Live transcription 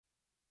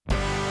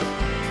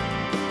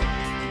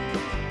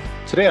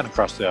Today on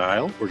Across the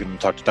Aisle, we're going to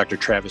talk to Dr.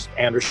 Travis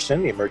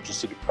Anderson, the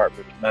Emergency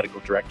Department Medical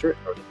Director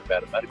at Northern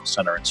Nevada Medical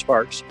Center in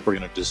Sparks. We're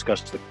going to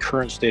discuss the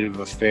current state of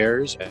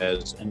affairs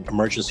as an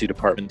emergency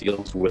department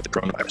deals with the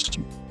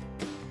coronavirus.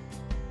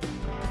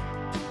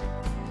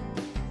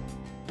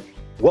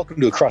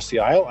 Welcome to Across the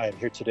Aisle. I am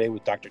here today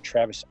with Dr.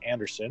 Travis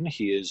Anderson.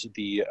 He is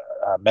the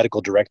Medical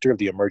Director of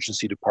the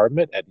Emergency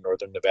Department at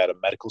Northern Nevada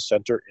Medical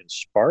Center in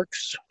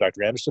Sparks.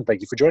 Dr. Anderson,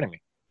 thank you for joining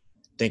me.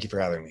 Thank you for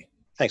having me.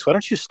 Thanks. Why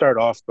don't you start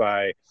off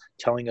by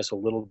telling us a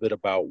little bit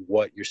about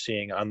what you're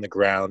seeing on the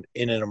ground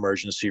in an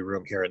emergency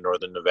room here in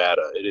Northern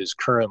Nevada. It is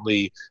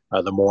currently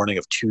the morning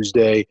of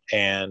Tuesday,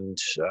 and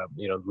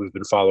we've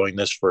been following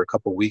this for a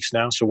couple of weeks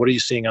now. So what are you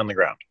seeing on the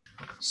ground?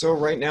 So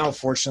right now,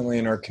 fortunately,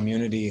 in our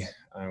community,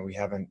 we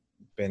haven't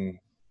been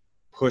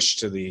pushed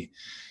to the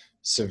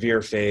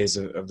severe phase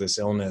of this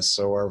illness.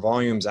 So our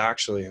volumes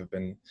actually have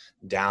been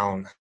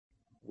down.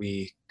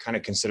 We kind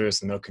of consider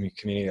this in the milk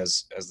community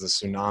as the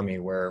tsunami,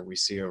 where we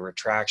see a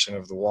retraction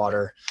of the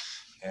water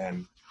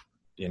and,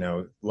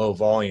 low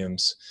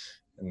volumes.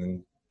 And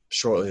then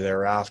shortly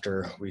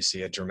thereafter, we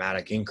see a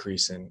dramatic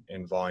increase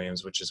in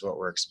volumes, which is what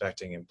we're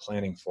expecting and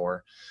planning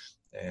for.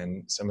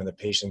 And some of the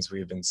patients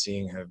we've been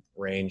seeing have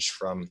ranged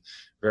from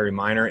very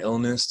minor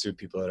illness to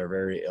people that are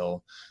very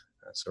ill.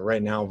 So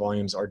right now,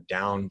 volumes are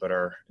down, but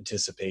our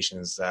anticipation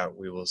is that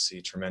we will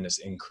see tremendous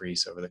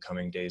increase over the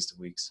coming days to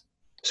weeks.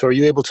 So are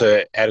you able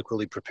to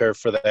adequately prepare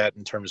for that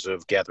in terms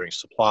of gathering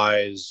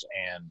supplies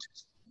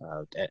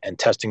and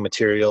testing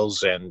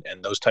materials and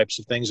those types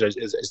of things?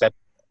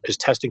 Is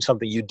testing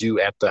something you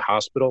do at the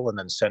hospital and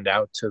then send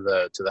out to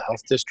the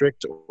health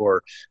district,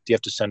 or do you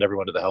have to send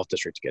everyone to the health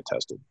district to get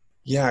tested?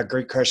 Yeah,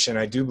 great question.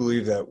 I do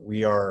believe that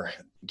we are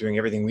doing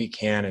everything we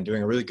can and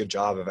doing a really good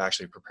job of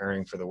actually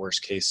preparing for the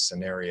worst case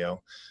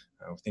scenario.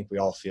 I think we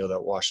all feel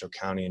that Washoe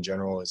County in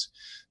general is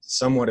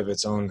somewhat of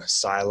its own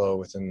silo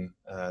within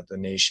the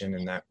nation,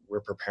 and that we're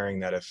preparing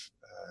that if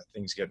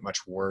things get much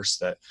worse,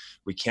 that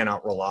we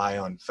cannot rely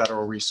on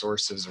federal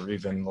resources or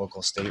even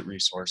local state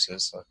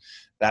resources. So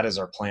that is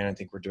our plan. I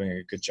think we're doing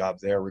a good job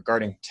there.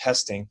 Regarding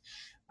testing,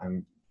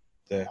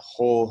 the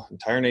whole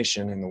entire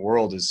nation and the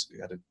world is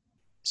at a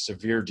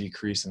severe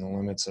decrease in the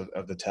limits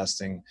of the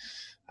testing.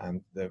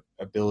 The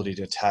ability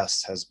to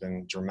test has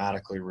been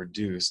dramatically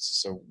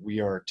reduced. So we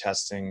are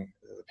testing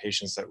the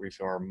patients that we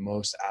feel are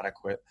most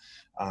adequate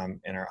and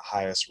are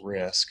highest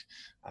risk.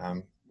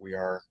 We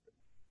are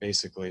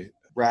basically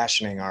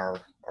rationing our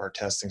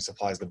testing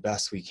supplies the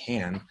best we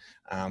can.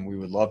 We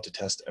would love to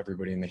test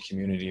everybody in the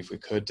community if we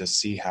could, to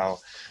see how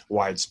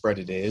widespread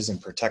it is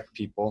and protect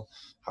people.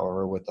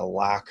 However, with the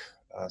lack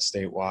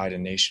statewide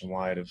and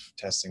nationwide of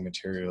testing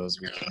materials,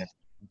 we can't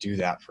do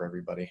that for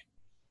everybody.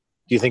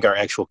 Do you think our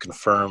actual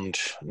confirmed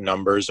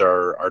numbers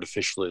are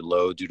artificially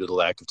low due to the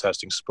lack of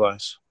testing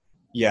supplies?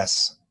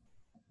 Yes.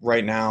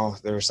 Right now,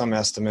 there are some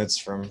estimates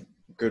from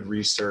good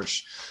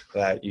research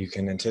that you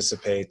can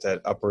anticipate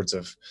that upwards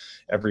of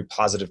every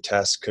positive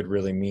test could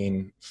really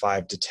mean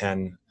 5 to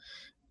 10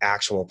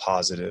 actual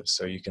positives.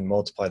 So you can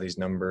multiply these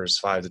numbers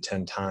 5 to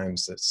 10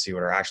 times to see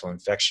what our actual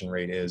infection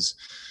rate is.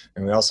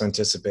 And we also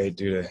anticipate,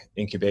 due to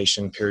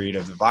incubation period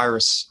of the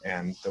virus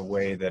and the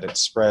way that it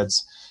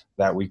spreads,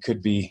 that we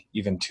could be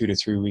even 2 to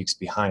 3 weeks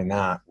behind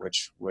that,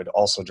 which would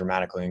also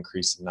dramatically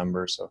increase the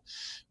number. So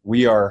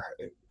we are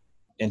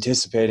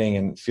anticipating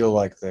and feel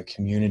like the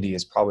community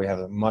is probably have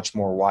a much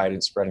more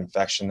widespread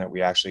infection that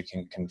we actually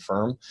can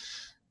confirm.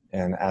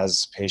 And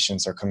as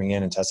patients are coming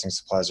in and testing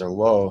supplies are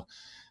low,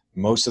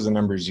 most of the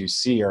numbers you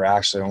see are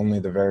actually only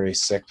the very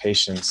sick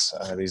patients.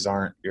 These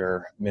aren't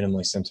your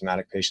minimally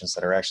symptomatic patients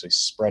that are actually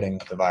spreading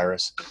the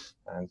virus.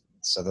 And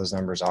so those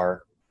numbers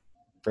are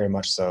very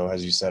much so,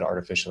 as you said,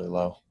 artificially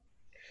low.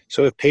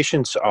 So if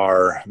patients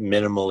are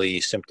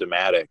minimally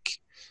symptomatic,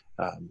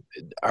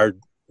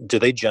 do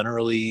they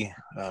generally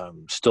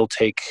still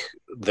take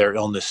their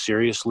illness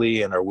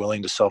seriously and are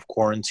willing to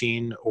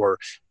self-quarantine? Or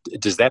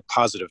does that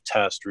positive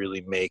test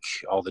really make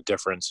all the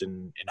difference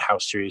in how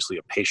seriously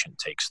a patient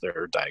takes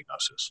their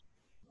diagnosis?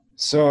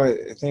 So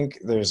I think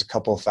there's a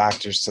couple of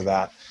factors to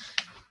that.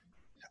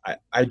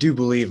 I do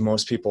believe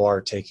most people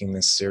are taking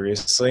this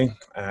seriously.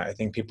 I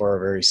think people are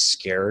very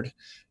scared.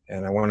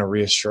 And I want to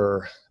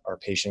reassure our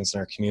patients in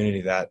our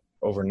community that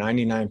over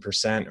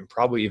 99% and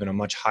probably even a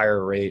much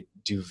higher rate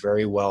do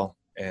very well.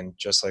 And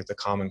just like the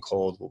common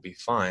cold, will be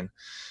fine.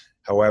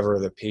 However,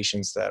 the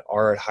patients that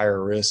are at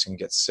higher risk and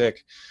get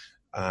sick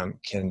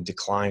can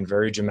decline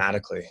very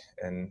dramatically.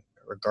 And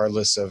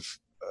regardless of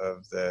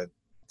the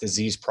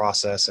disease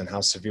process and how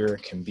severe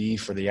it can be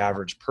for the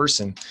average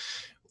person,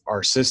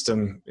 our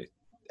system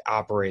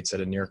operates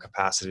at a near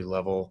capacity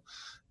level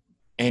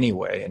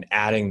anyway, and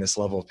adding this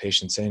level of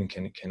patients in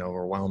can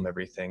overwhelm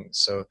everything.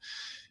 So,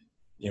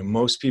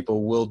 most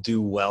people will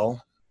do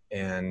well,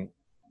 and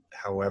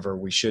however,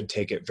 we should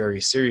take it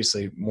very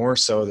seriously, more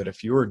so that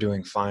if you are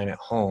doing fine at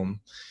home,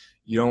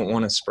 you don't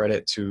want to spread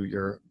it to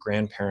your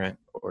grandparent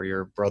or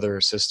your brother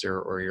or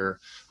sister or your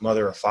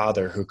mother or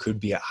father who could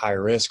be at high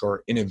risk,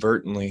 or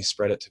inadvertently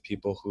spread it to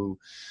people who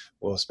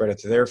will spread it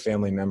to their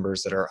family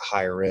members that are at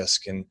high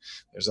risk. And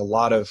there's a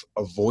lot of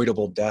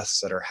avoidable deaths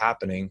that are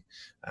happening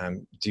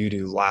due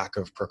to lack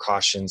of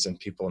precautions and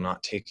people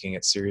not taking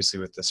it seriously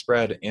with the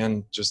spread,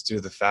 and just due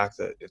to the fact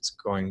that it's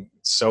going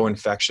so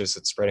infectious,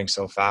 it's spreading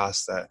so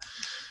fast that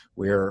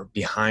we're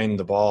behind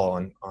the ball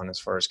on as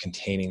far as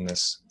containing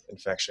this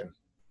infection.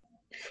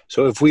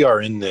 So if we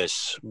are in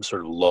this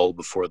sort of lull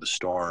before the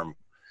storm,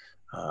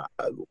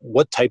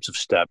 what types of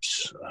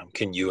steps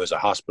can you as a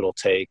hospital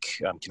take,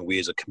 can we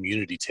as a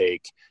community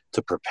take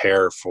to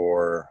prepare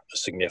for a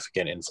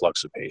significant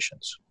influx of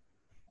patients?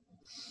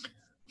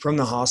 From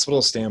the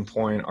hospital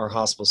standpoint, our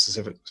hospital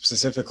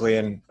specifically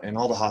and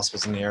all the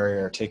hospitals in the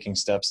area are taking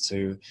steps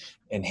to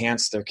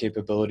enhance their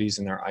capabilities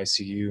in their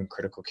ICU and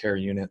critical care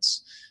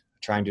units,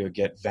 trying to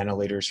get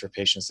ventilators for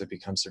patients that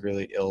become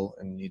severely ill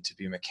and need to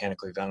be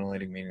mechanically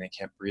ventilated, meaning they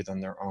can't breathe on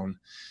their own,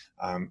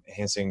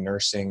 enhancing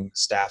nursing,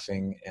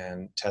 staffing,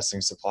 and testing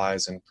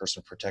supplies and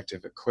personal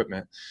protective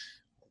equipment.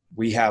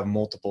 We have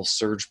multiple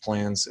surge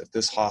plans at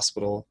this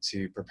hospital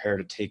to prepare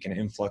to take an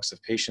influx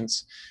of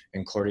patients,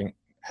 including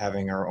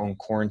having our own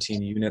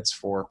quarantine units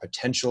for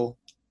potential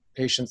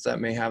patients that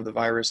may have the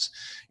virus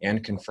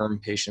and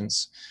confirmed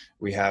patients.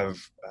 We have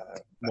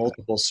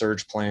multiple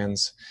surge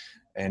plans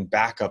and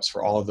backups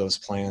for all of those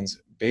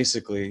plans,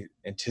 basically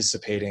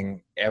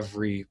anticipating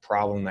every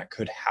problem that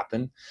could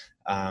happen,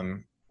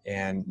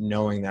 and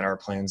knowing that our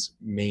plans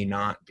may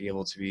not be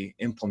able to be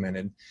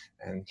implemented,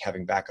 and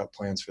having backup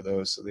plans for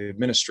those. So the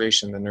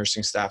administration, the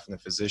nursing staff, and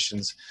the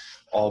physicians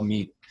all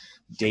meet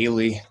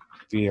daily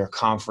via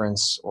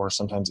conference or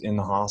sometimes in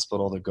the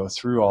hospital to go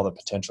through all the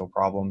potential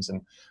problems.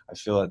 And I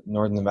feel that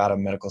Northern Nevada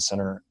Medical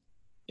Center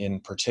in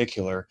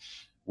particular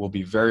will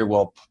be very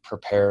well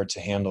prepared to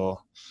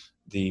handle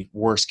the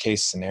worst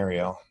case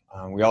scenario.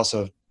 We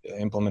also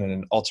implemented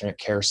an alternate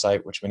care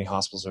site, which many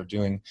hospitals are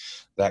doing,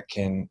 that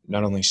can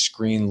not only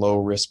screen low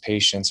risk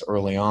patients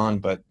early on,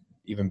 but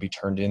even be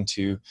turned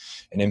into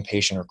an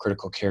inpatient or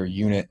critical care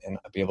unit and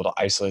be able to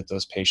isolate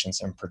those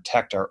patients and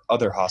protect our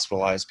other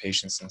hospitalized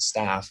patients and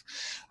staff,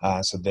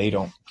 so they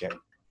don't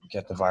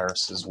get the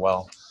virus as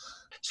well.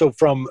 So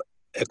from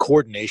a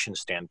coordination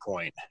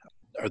standpoint,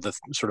 are the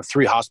sort of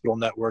three hospital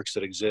networks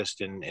that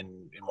exist in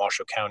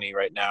Washoe County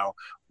right now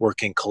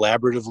working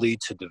collaboratively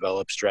to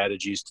develop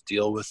strategies to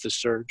deal with this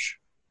surge?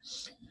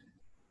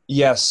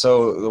 Yes,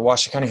 so the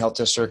Washoe County Health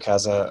District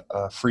has a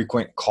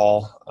frequent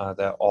call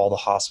that all the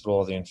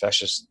hospital, the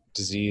infectious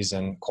disease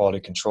and quality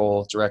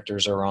control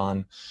directors are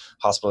on,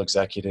 hospital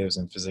executives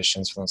and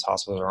physicians from those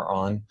hospitals are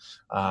on.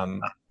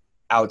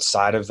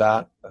 Outside of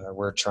that,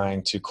 we're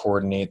trying to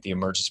coordinate the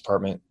emergency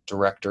department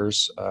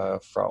directors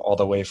all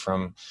the way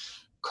from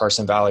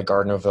Carson Valley,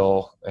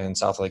 Gardnerville, and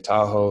South Lake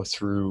Tahoe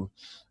through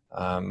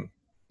the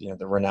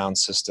Renown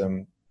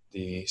system,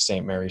 the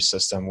St. Mary's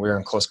system. We're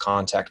in close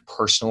contact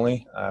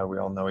personally. We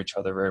all know each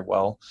other very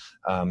well.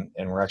 And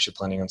we're actually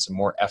planning on some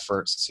more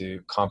efforts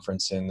to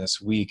conference in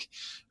this week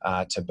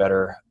to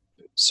better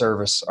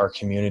service our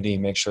community,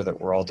 make sure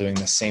that we're all doing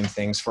the same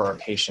things for our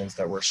patients,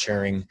 that we're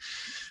sharing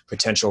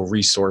potential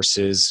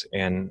resources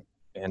and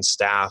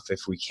staff,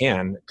 if we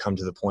can come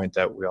to the point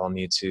that we all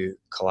need to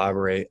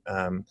collaborate.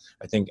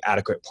 I think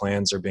adequate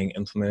plans are being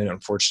implemented.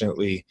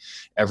 Unfortunately,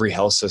 every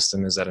health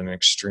system is at an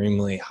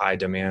extremely high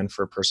demand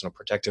for personal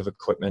protective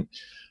equipment,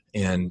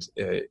 and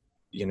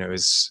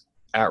is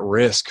at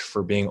risk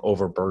for being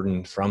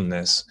overburdened from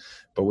this.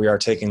 But we are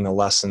taking the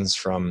lessons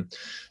from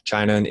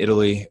China and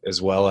Italy,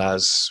 as well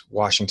as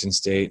Washington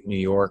State, New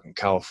York, and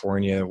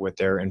California with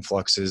their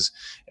influxes.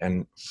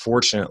 And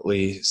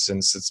fortunately,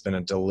 since it's been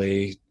a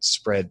delayed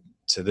spread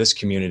to this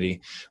community,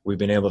 we've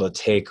been able to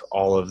take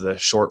all of the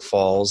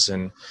shortfalls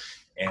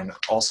and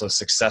also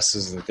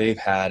successes that they've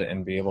had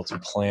and be able to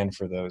plan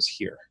for those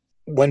here.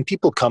 When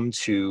people come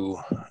to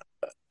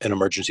an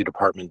emergency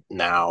department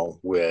now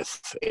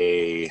with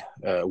a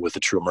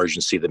true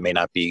emergency that may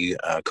not be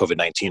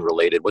COVID-19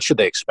 related, what should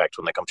they expect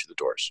when they come through the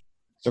doors?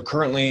 So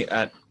currently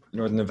at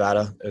Northern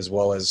Nevada, as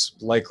well as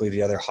likely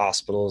the other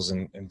hospitals,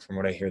 and from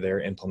what I hear they're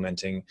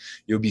implementing,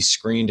 you'll be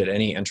screened at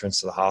any entrance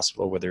to the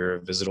hospital, whether you're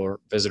a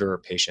visitor or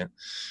patient.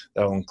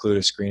 That will include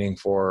a screening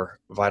for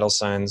vital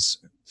signs,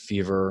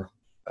 fever,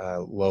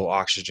 low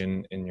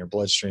oxygen in your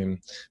bloodstream,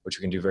 which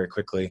we can do very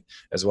quickly,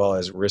 as well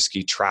as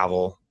risky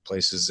travel,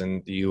 places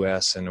in the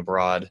U.S. and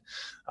abroad,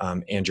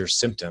 and your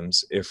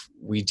symptoms. If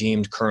we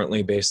deemed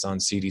currently, based on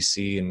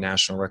CDC and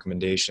national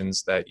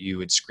recommendations, that you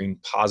would screen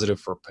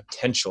positive for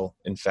potential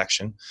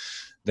infection,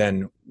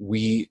 then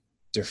we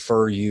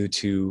defer you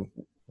to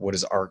what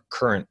is our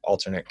current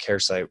alternate care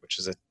site, which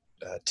is a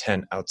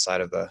tent outside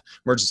of the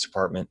emergency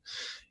department.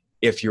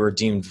 If you are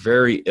deemed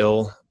very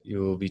ill, you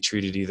will be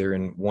treated either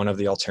in one of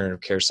the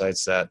alternative care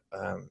sites that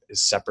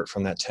is separate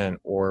from that tent,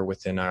 or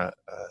within a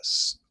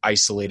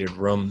isolated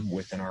room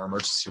within our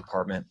emergency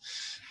department.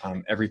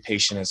 Every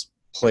patient is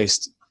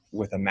placed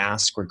with a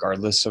mask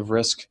regardless of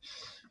risk.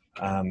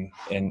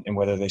 and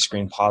whether they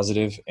screen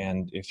positive.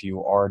 And if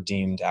you are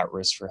deemed at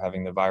risk for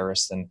having the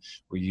virus, then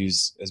we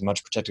use as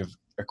much protective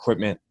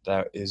equipment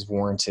that is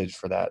warranted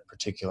for that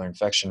particular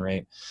infection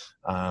rate,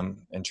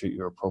 and treat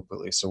you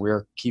appropriately. So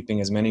we're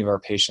keeping as many of our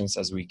patients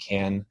as we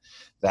can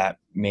that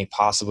may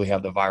possibly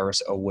have the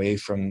virus away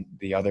from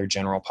the other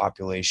general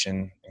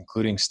population,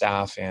 including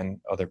staff and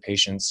other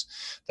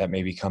patients that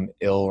may become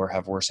ill or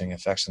have worsening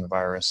effects from the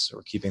virus. So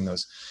we're keeping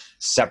those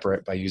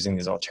separate by using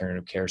these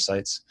alternative care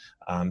sites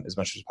as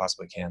much as we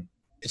possibly can.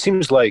 It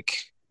seems like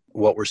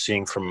what we're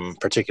seeing from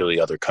particularly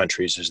other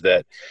countries is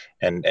that,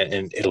 and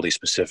in Italy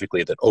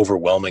specifically, that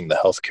overwhelming the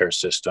healthcare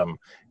system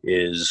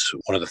is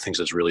one of the things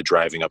that's really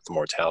driving up the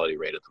mortality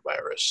rate of the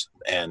virus.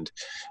 And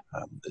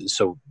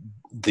so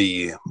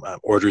the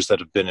orders that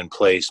have been in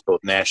place,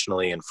 both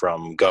nationally and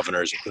from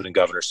governors, including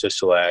Governor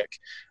Sisolak,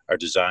 are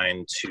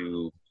designed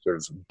to sort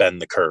of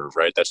bend the curve,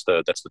 right? That's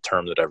the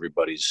term that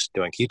everybody's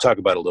doing. Can you talk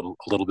about a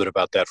little bit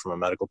about that from a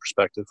medical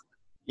perspective?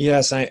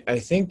 Yes, I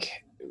think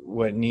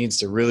what needs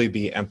to really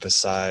be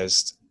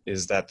emphasized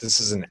is that this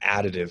is an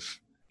additive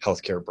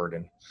healthcare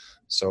burden.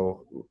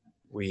 So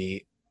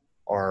we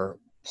are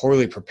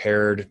poorly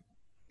prepared,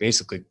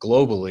 basically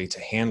globally, to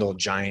handle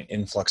giant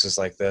influxes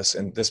like this.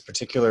 And this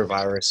particular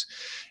virus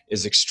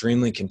is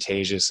extremely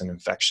contagious and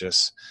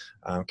infectious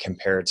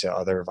compared to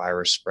other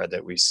virus spread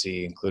that we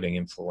see, including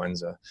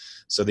influenza.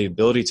 So the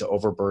ability to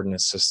overburden a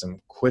system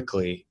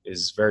quickly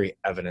is very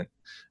evident.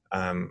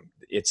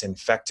 It's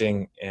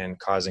infecting and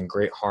causing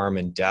great harm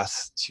and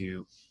death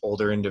to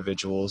older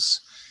individuals,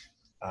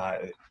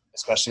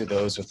 especially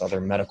those with other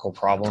medical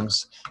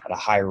problems at a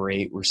high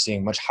rate. We're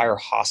seeing much higher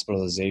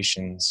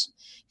hospitalizations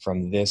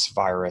from this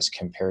virus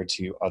compared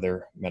to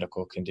other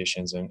medical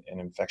conditions and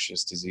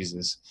infectious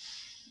diseases.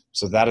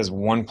 So that is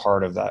one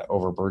part of that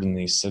overburden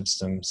these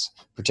systems.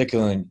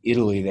 Particularly in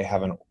Italy, they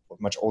have a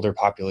much older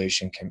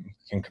population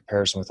in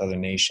comparison with other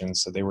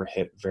nations. So they were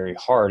hit very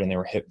hard and they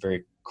were hit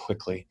very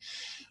quickly.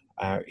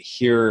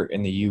 Here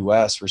in the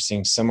US, we're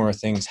seeing similar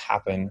things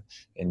happen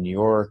in New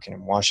York and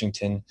in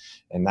Washington,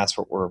 and that's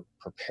what we're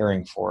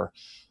preparing for.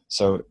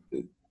 So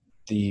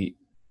the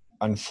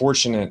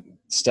unfortunate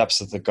steps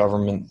that the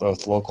government,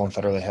 both local and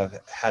federal, have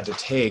had to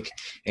take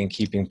in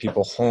keeping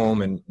people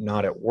home and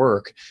not at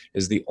work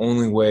is the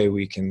only way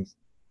we can,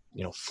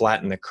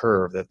 flatten the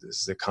curve. That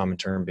is the common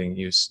term being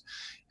used.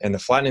 And the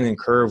flattening the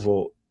curve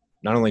will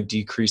not only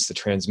decrease the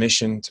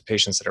transmission to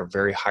patients that are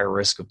very high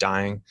risk of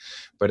dying,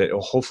 but it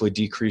will hopefully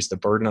decrease the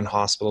burden on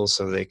hospitals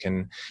so they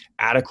can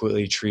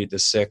adequately treat the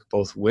sick,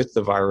 both with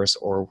the virus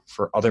or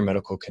for other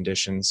medical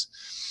conditions,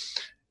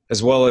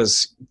 as well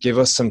as give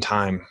us some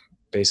time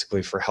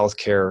basically for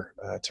healthcare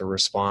to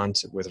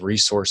respond with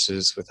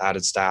resources, with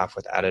added staff,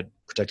 with added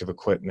protective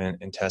equipment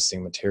and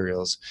testing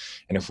materials.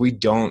 And if we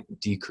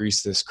don't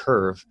decrease this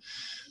curve,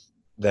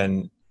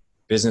 then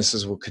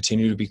businesses will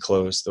continue to be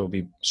closed. There will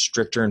be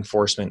stricter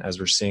enforcement, as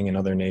we're seeing in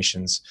other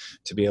nations,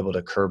 to be able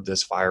to curb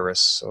this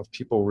virus. So if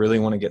people really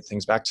want to get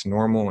things back to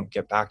normal and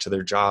get back to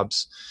their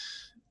jobs,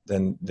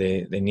 then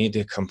they need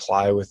to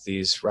comply with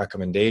these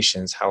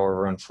recommendations,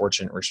 however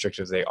unfortunate,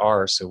 restrictive they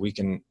are, so we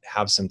can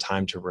have some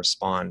time to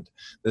respond.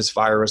 This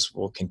virus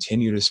will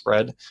continue to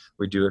spread.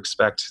 We do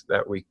expect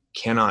that we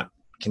cannot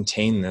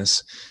contain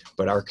this,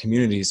 but our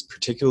communities,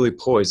 particularly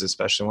poised,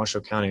 especially in Washoe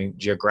County,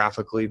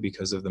 geographically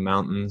because of the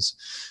mountains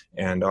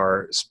and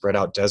our spread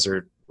out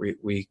desert,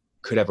 we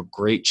could have a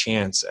great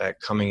chance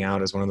at coming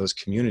out as one of those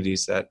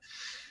communities that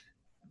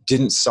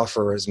didn't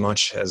suffer as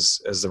much as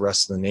the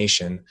rest of the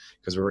nation,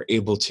 because we were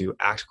able to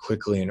act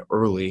quickly and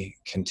early,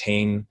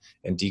 contain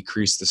and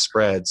decrease the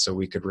spread so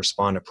we could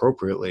respond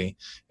appropriately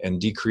and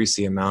decrease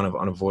the amount of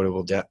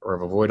unavoidable death or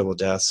of avoidable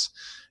deaths,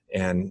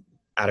 and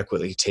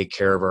adequately take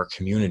care of our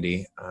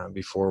community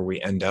before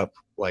we end up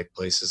like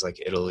places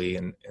like Italy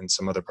and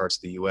some other parts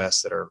of the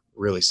US that are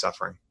really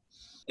suffering.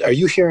 Are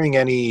you hearing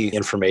any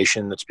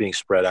information that's being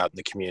spread out in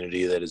the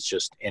community that is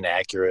just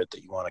inaccurate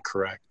that you want to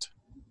correct?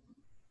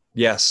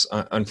 Yes,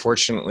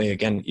 unfortunately,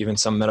 again, even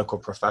some medical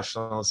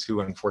professionals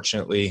who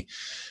unfortunately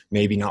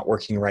may be not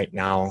working right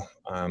now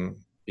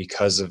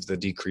because of the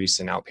decrease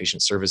in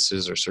outpatient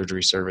services or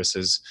surgery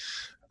services,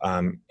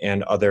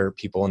 and other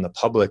people in the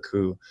public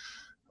who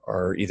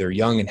are either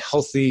young and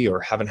healthy or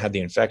haven't had the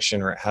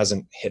infection or it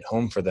hasn't hit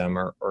home for them,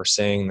 or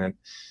saying that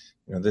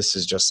this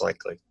is just like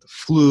the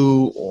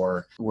flu,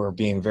 or we're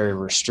being very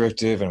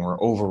restrictive and we're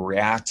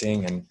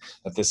overreacting and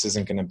that this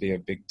isn't going to be a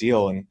big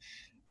deal. And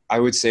I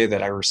would say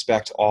that I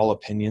respect all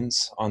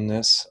opinions on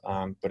this,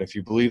 but if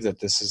you believe that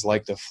this is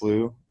like the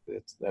flu,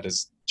 that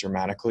is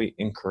dramatically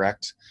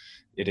incorrect.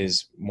 It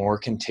is more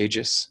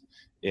contagious.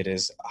 It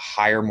is a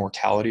higher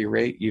mortality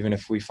rate, even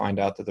if we find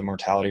out that the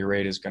mortality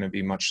rate is going to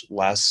be much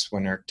less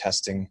when our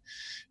testing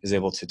is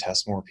able to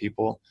test more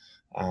people.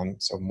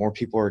 So more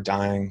people are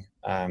dying.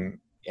 And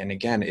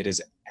again, it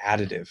is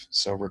additive.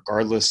 So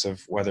regardless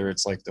of whether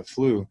it's like the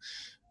flu,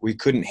 we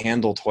couldn't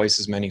handle twice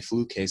as many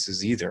flu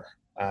cases either.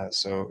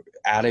 So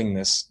adding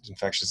this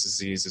infectious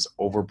disease is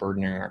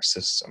overburdening our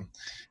system.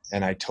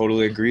 And I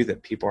totally agree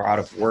that people are out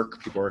of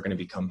work. People are going to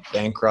become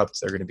bankrupt.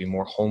 They're going to be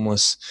more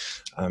homeless.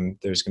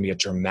 There's going to be a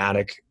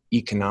dramatic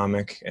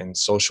economic and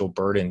social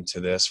burden to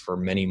this for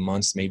many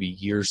months, maybe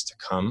years to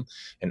come.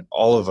 And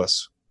all of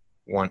us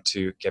want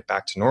to get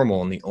back to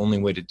normal. And the only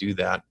way to do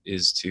that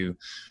is to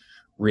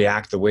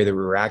react the way that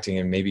we're reacting,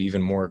 and maybe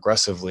even more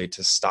aggressively,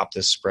 to stop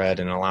this spread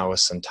and allow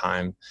us some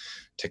time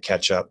to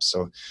catch up.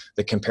 So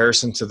the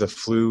comparison to the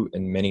flu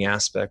in many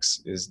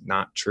aspects is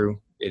not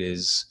true. It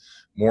is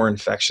more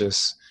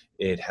infectious.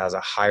 It has a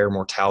higher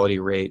mortality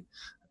rate.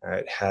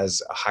 It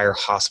has a higher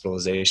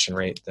hospitalization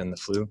rate than the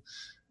flu.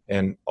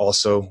 And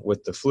also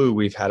with the flu,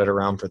 we've had it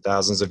around for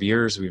thousands of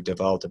years. We've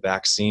developed a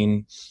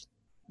vaccine.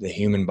 The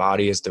human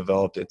body has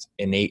developed its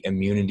innate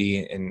immunity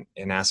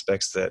in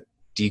aspects that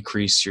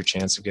decrease your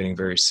chance of getting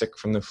very sick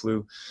from the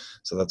flu.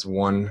 So that's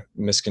one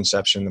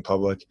misconception in the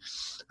public.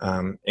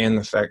 And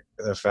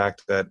the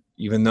fact that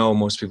even though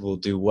most people will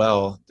do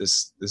well,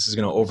 this is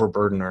going to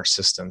overburden our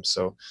system.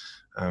 So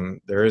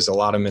there is a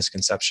lot of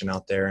misconception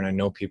out there, and I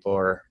know people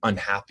are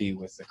unhappy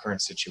with the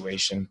current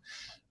situation.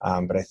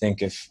 But I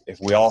think if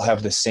we all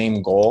have the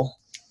same goal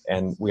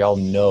and we all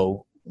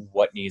know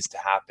what needs to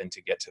happen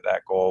to get to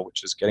that goal,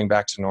 which is getting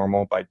back to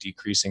normal by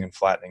decreasing and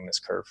flattening this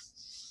curve.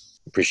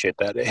 Appreciate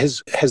that.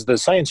 Has the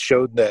science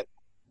showed that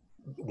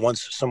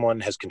once someone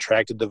has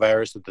contracted the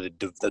virus,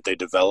 that they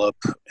develop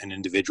an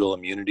individual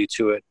immunity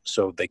to it,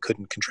 so they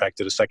couldn't contract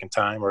it a second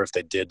time, or if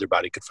they did, their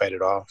body could fight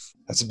it off?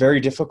 That's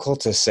very difficult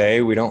to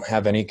say. We don't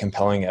have any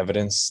compelling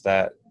evidence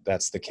that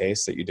that's the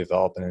case, that you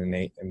develop an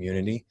innate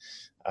immunity.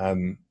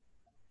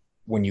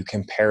 When you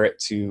compare it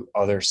to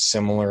other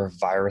similar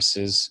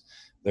viruses,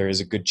 there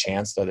is a good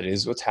chance that it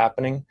is what's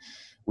happening.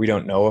 We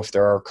don't know if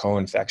there are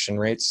co-infection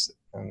rates.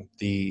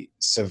 The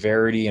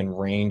severity and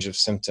range of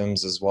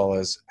symptoms, as well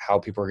as how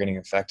people are getting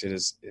infected,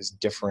 is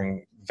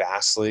differing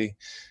vastly,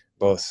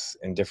 both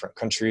in different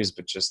countries,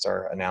 but just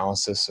our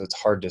analysis. So it's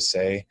hard to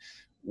say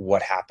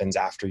what happens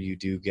after you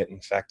do get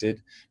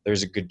infected.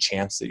 There's a good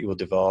chance that you will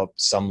develop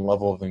some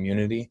level of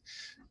immunity.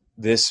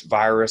 This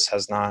virus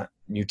has not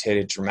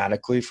mutated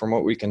dramatically from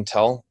what we can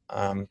tell,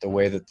 the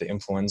way that the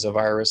influenza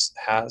virus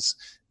has.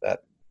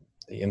 That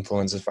the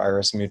influenza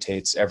virus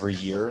mutates every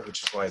year,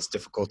 which is why it's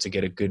difficult to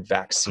get a good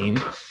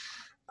vaccine.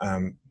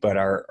 But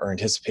our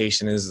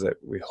anticipation is that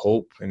we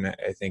hope, and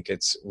I think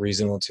it's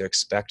reasonable to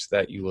expect,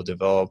 that you will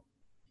develop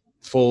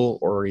full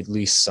or at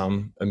least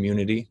some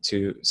immunity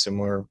to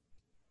similar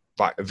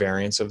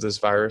variants of this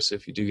virus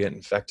if you do get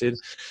infected.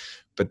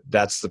 But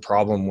that's the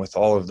problem with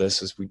all of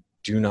this, is we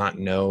do not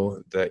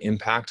know the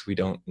impact. We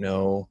don't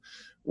know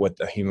what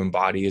the human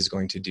body is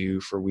going to do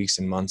for weeks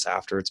and months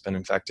after it's been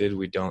infected.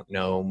 We don't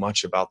know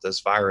much about this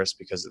virus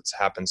because it's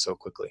happened so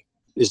quickly.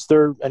 Is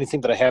there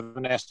anything that I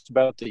haven't asked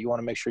about that you want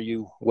to make sure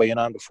you weigh in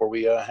on before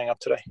we hang up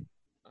today?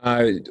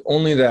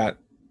 Only that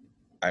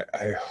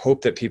I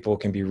hope that people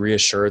can be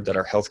reassured that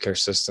our healthcare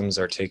systems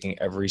are taking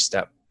every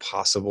step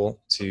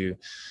possible to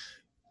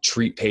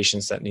treat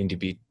patients that need to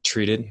be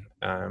treated.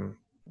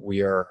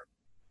 We are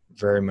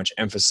very much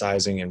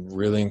emphasizing and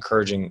really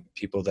encouraging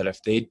people that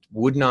if they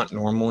would not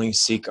normally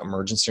seek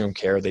emergency room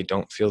care, they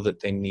don't feel that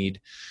they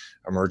need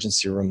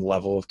emergency room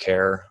level of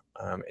care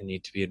and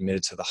need to be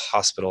admitted to the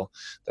hospital,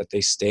 that they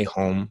stay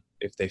home.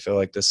 If they feel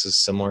like this is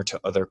similar to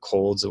other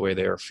colds, the way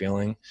they are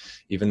feeling,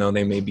 even though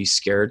they may be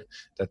scared,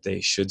 that they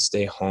should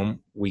stay home.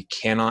 We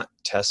cannot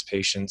test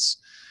patients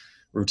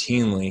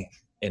routinely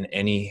in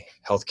any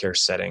healthcare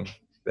setting.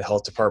 The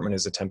health department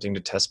is attempting to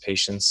test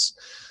patients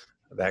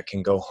that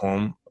can go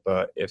home.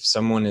 But if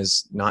someone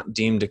is not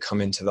deemed to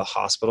come into the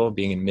hospital,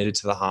 being admitted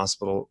to the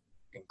hospital,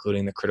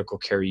 including the critical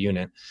care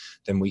unit,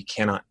 then we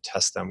cannot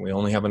test them. We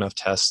only have enough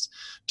tests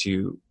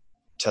to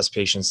test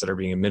patients that are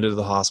being admitted to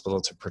the hospital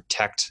to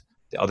protect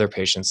the other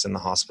patients in the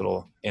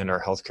hospital and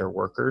our healthcare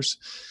workers.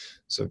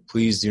 So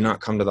please do not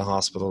come to the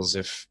hospitals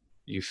if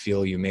you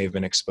feel you may have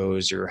been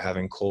exposed, you're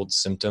having cold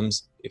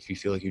symptoms, if you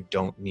feel like you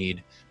don't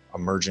need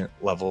emergent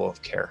level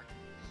of care.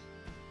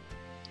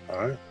 All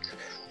right.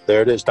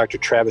 There it is, Dr.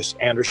 Travis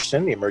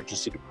Anderson, the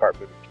Emergency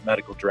Department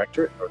Medical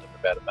Director at Northern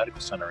Nevada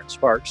Medical Center in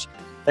Sparks.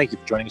 Thank you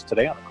for joining us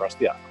today on Across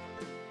the Aisle.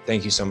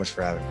 Thank you so much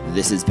for having me.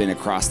 This has been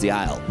Across the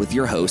Aisle with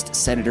your host,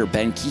 Senator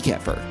Ben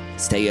Kekeffer.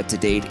 Stay up to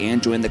date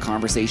and join the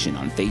conversation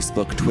on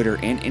Facebook, Twitter,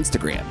 and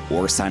Instagram,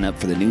 or sign up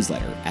for the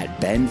newsletter at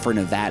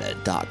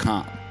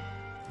benfornevada.com.